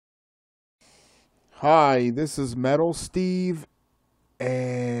Hi, this is Metal Steve,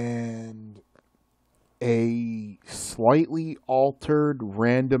 and a slightly altered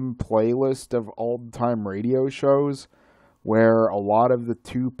random playlist of old-time radio shows where a lot of the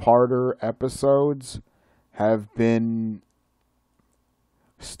two-parter episodes have been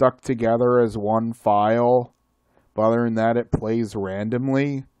stuck together as one file, but other than that it plays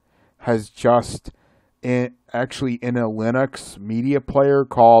randomly, has just, actually in a Linux media player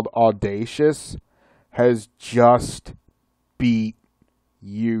called Audacious, has just beat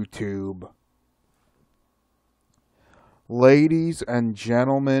YouTube. Ladies and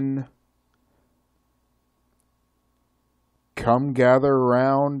gentlemen, come gather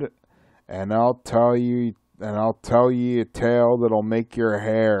around and I'll tell you a tale that'll make your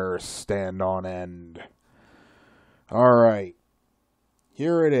hair stand on end. All right.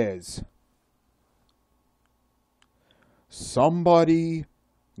 Here it is. Somebody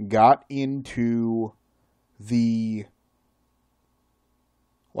got into the,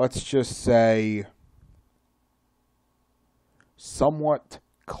 let's just say, somewhat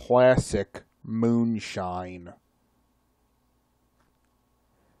classic moonshine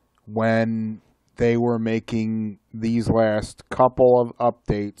when they were making these last couple of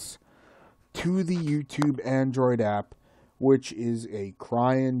updates to the YouTube Android app, which is a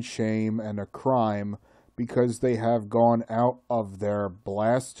crying shame and a crime because they have gone out of their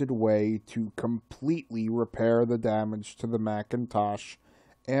blasted way to completely repair the damage to the Macintosh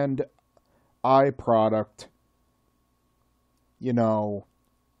and iProduct,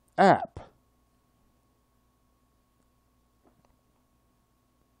 app.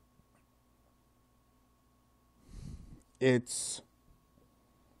 It's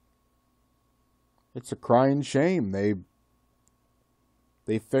a crying shame.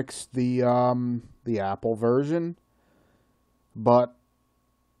 They fixed the Apple version, but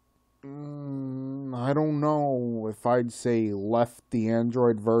I don't know if I'd say left the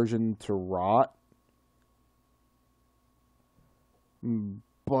Android version to rot.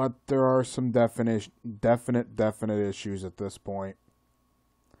 But there are some definite issues at this point.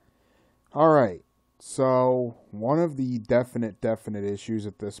 Alright, so one of the definite issues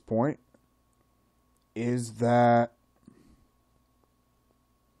at this point is that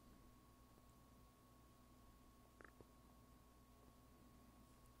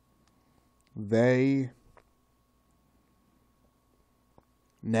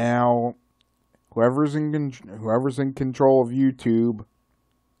whoever's in control of YouTube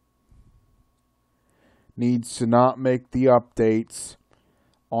needs to not make the updates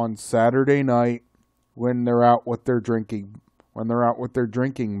on Saturday night when they're out with their drinking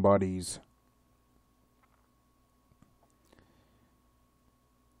buddies.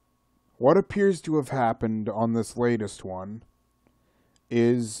 What appears to have happened on this latest one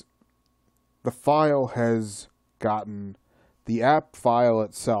is the app file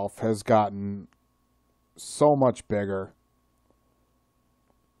itself has gotten so much bigger.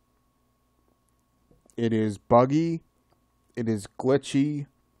 It is buggy, it is glitchy,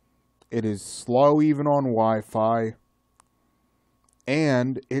 it is slow even on Wi-Fi,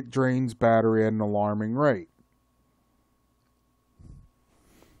 and it drains battery at an alarming rate.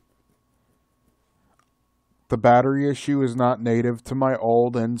 The battery issue is not native to my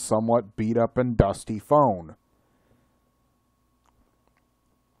old and somewhat beat up and dusty phone.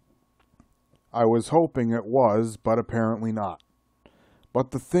 I was hoping it was, but apparently not.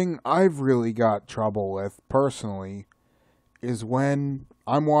 But the thing I've really got trouble with, personally, is when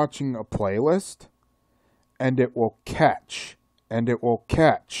I'm watching a playlist, and it will catch, and it will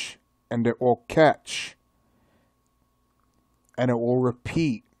catch, and it will catch, and it will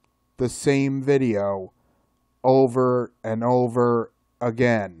repeat the same video over and over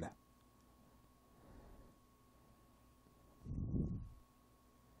again.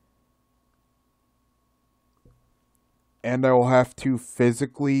 And I will have to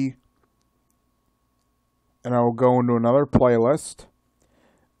and I will go into another playlist,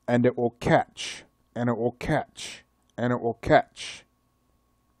 and it will catch, and it will catch, and it will catch.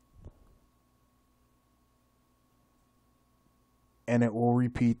 And it will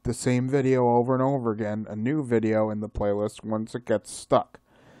repeat the same video over and over again, a new video in the playlist once it gets stuck.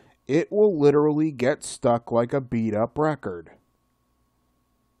 It will literally get stuck like a beat-up record.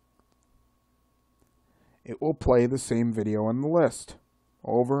 It will play the same video in the list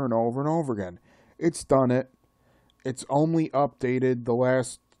over and over and over again. It's done it. It's only updated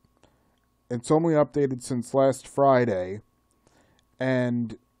since last Friday,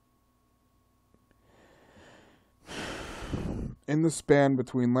 and in the span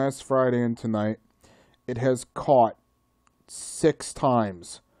between last Friday and tonight, it has caught 6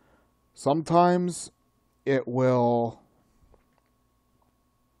 times Sometimes it will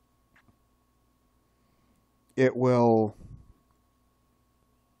get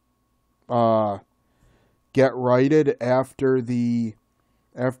righted after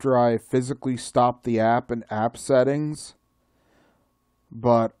I physically stop the app in app settings,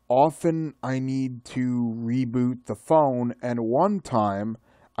 but often I need to reboot the phone, and one time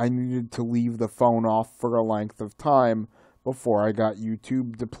I needed to leave the phone off for a length of time before I got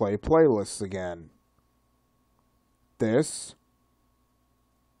YouTube to play playlists again. This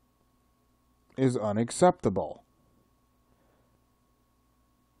is unacceptable.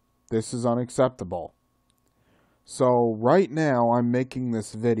 This is unacceptable. So right now I'm making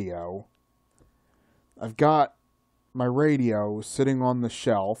this video. I've got my radio sitting on the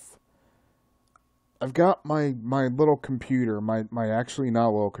shelf. I've got my little computer, my actually not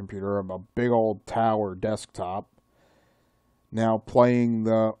a little computer, a big old tower desktop. Now playing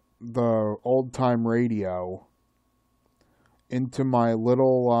the old time radio into my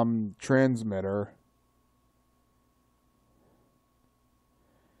little transmitter.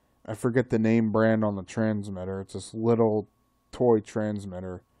 I forget the name brand on the transmitter. It's this little toy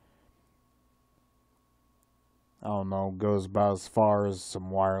transmitter. I don't know, goes about as far as some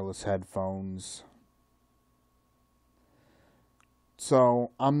wireless headphones.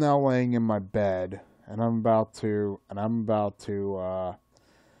 So I'm now laying in my bed, and I'm about to go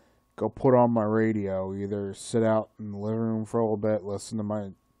put on my radio. Either sit out in the living room for a little bit, listen to my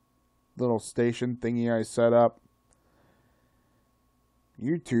little station thingy I set up.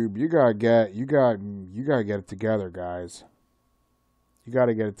 YouTube, you gotta get it together, guys. You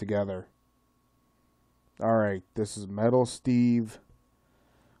gotta get it together. Alright, this is Metal Steve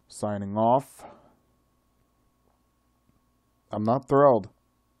signing off. I'm not thrilled.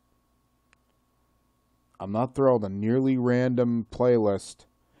 I'm not thrilled. A nearly random playlist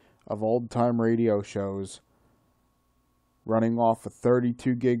of old-time radio shows running off a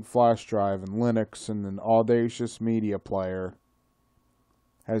 32 gig flash drive and Linux and an audacious media player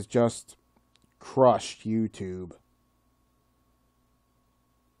has just crushed YouTube.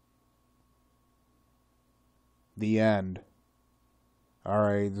 The end.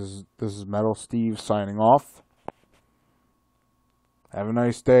 Alright, this is Metal Steve signing off. Have a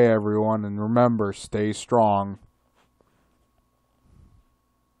nice day, everyone, and remember, stay strong.